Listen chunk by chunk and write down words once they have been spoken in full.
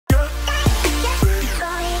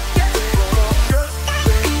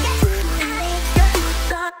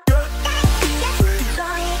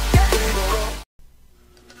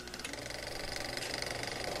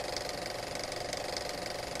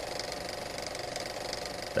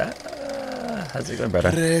How's it going,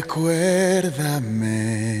 brother?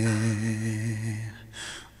 Recuérdame,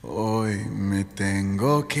 hoy me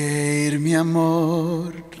tengo que ir, mi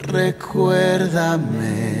amor. Recuérdame,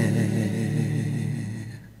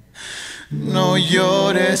 no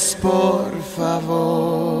llores, por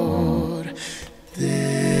favor.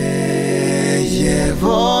 Te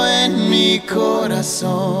llevo en mi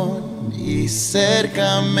corazón y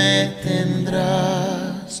cerca me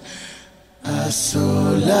tendrás. A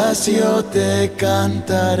solas yo te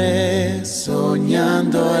cantaré,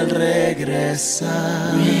 soñando al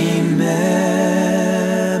regresar. Remember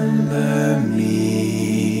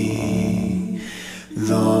me,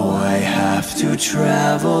 though I have to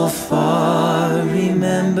travel far.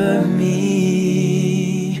 Remember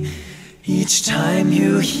me, each time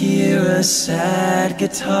you hear a sad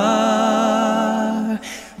guitar.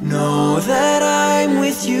 Know that I'm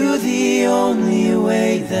with you the only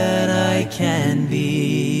way that I can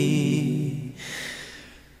be,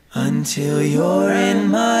 until you're in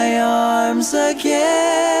my arms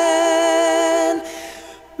again.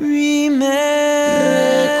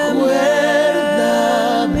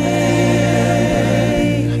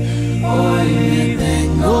 Recuérdame, hoy me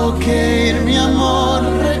tengo que ir, mi amor.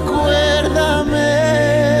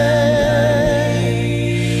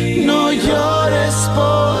 Recuérdame, no llores,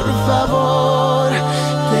 por favor.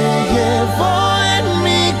 Te llevo en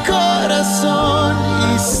mi corazón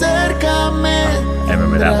y cerca me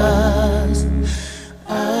tendrás.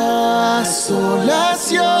 A solas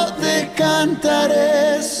yo te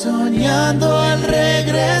cantaré, soñando al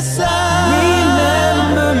regresar.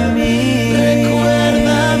 Remember me,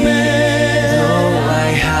 recuérdame, though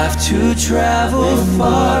I have to travel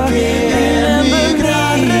far. Recuérdame,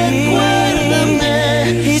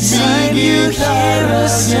 each time you hear a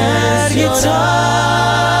sad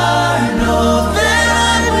guitar. Know that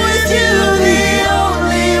I'm with you the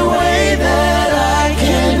only way that I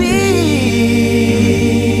can be.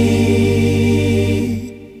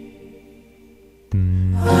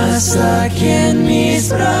 Hasta que en mis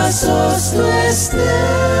brazos tú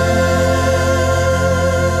estés.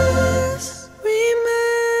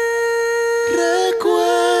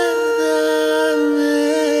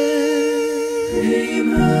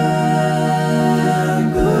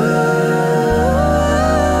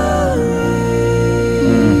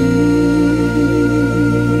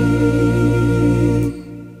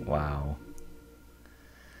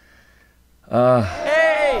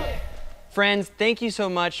 Friends, thank you so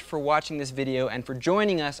much for watching this video and for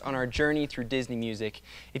joining us on our journey through Disney music.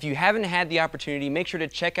 If you haven't had the opportunity, make sure to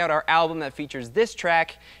check out our album that features this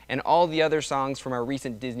track and all the other songs from our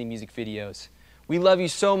recent Disney music videos. We love you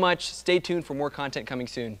so much. Stay tuned for more content coming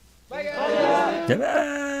soon. Bye,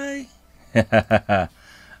 guys. Bye.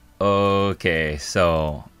 Okay,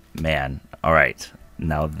 so, man, all right.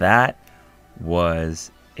 Now that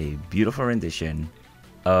was a beautiful rendition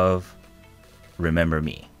of Remember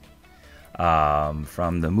Me.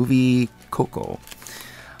 From the movie Coco.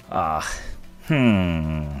 Don't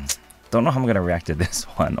know how I'm gonna react to this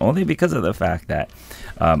one, only because of the fact that,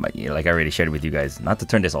 like I already shared with you guys, not to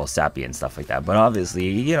turn this all sappy and stuff like that, but obviously,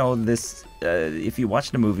 you know, this, if you watch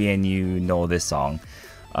the movie and you know this song,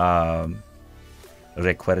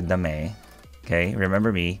 Recuérdame, okay,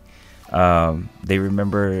 remember me, they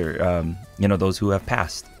remember, you know, those who have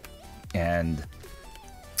passed, and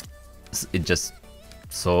it just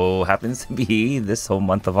so happens to be this whole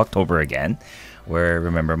month of October again, where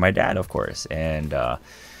remember my dad, of course. And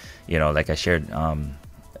you know, like I shared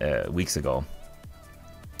weeks ago,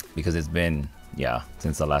 because it's been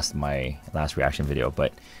since my last reaction video.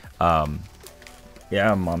 But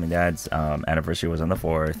yeah, mom and dad's anniversary was on the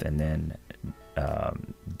 4th, and then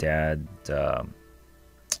dad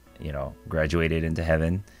you know, graduated into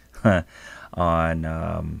heaven on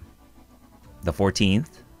the 14th.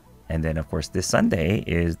 And then, of course, this Sunday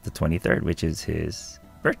is the 23rd, which is his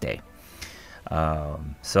birthday.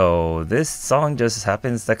 So this song just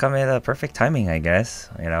happens to come in a perfect timing, I guess.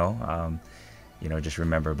 You know, just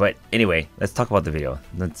remember. But anyway, let's talk about the video.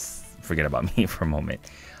 Let's forget about me for a moment.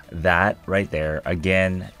 That right there,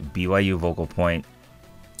 again, BYU Vocal Point.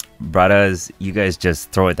 Bruddahs, you guys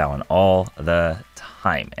just throw it down all the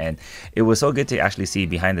time. And it was so good to actually see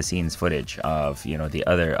behind the scenes footage of, you know, the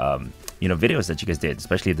other videos that you guys did,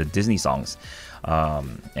 especially the Disney songs.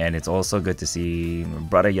 And it's also good to see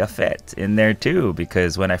Bruddah YAPHET in there too,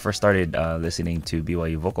 because when I first started listening to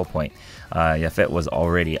BYU Vocal Point, YAPHET was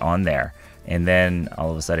already on there. And then all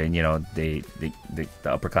of a sudden, you know, the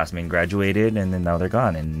upperclassmen graduated, and then now they're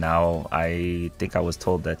gone. And now I think I was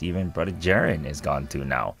told that even Brother Jaren is gone too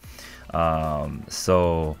now.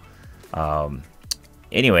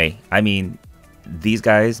 Anyway, I mean, these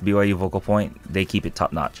guys, BYU Vocal Point, they keep it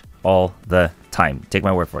top notch all the time. Take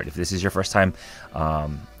my word for it. If this is your first time,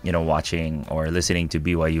 you know, watching or listening to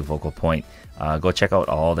BYU Vocal Point, go check out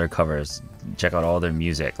all their covers, check out all their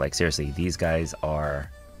music. Like seriously, these guys are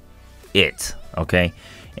it. Okay,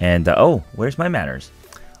 and oh, where's my manners?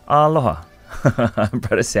 Aloha.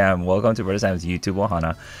 Bruddah Sam, welcome to Bruddah Sam's YouTube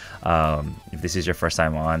Ohana. If this is your first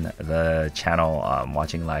time on the channel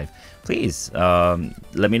watching live, please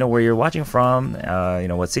let me know where you're watching from, you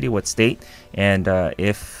know, what city, what state, and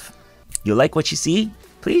if you like what you see,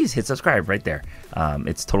 please hit subscribe right there.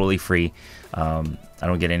 It's totally free. I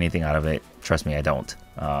don't get anything out of it, trust me, I don't,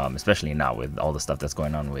 especially now with all the stuff that's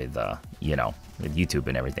going on with you know, with YouTube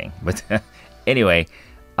and everything. But anyway,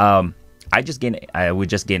 I would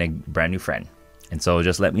just gain a brand new friend, and so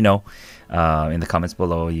just let me know in the comments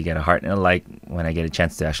below. You get a heart and a like when I get a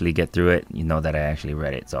chance to actually get through it. You know that I actually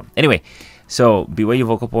read it. So anyway, so BYU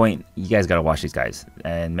Vocal Point, you guys gotta watch these guys,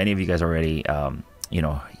 and many of you guys already you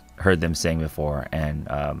know, heard them sing before. And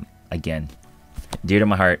again, dear to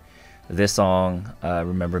my heart, this song,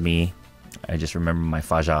 Remember Me. I just remember my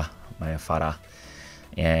faja, my fara,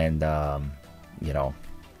 and you know,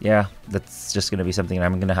 yeah, that's just gonna be something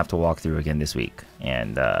I'm gonna have to walk through again this week.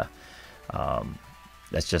 And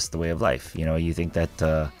that's just the way of life. You know, you think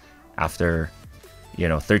that after, you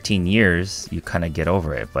know, 13 years you kind of get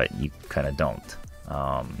over it, but you kind of don't.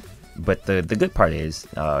 But the good part is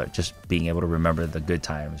just being able to remember the good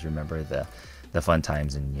times, remember the fun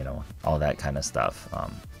times, and you know, all that kind of stuff.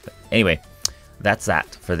 But anyway, that's that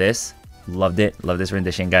for this. Loved it. Love this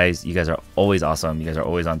rendition, guys. You guys are always awesome. You guys are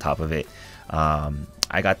always on top of it.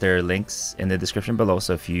 I got their links in the description below,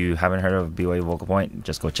 so if you haven't heard of BYU Vocal Point,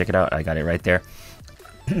 just go check it out. I got it right there.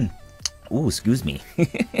 Ooh, excuse me.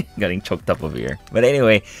 Getting choked up over here. But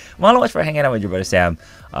anyway, mahalo much for hanging out with your brother Sam.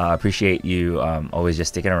 Appreciate you always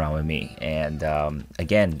just sticking around with me. And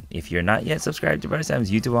again, if you're not yet subscribed to Bruddah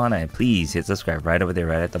Sam's YouTube channel, please hit subscribe right over there,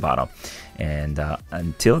 right at the bottom. And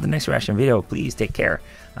until the next reaction video, please take care.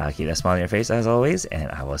 Keep that smile on your face as always,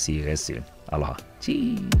 and I will see you guys soon. Aloha.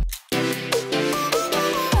 Cheese.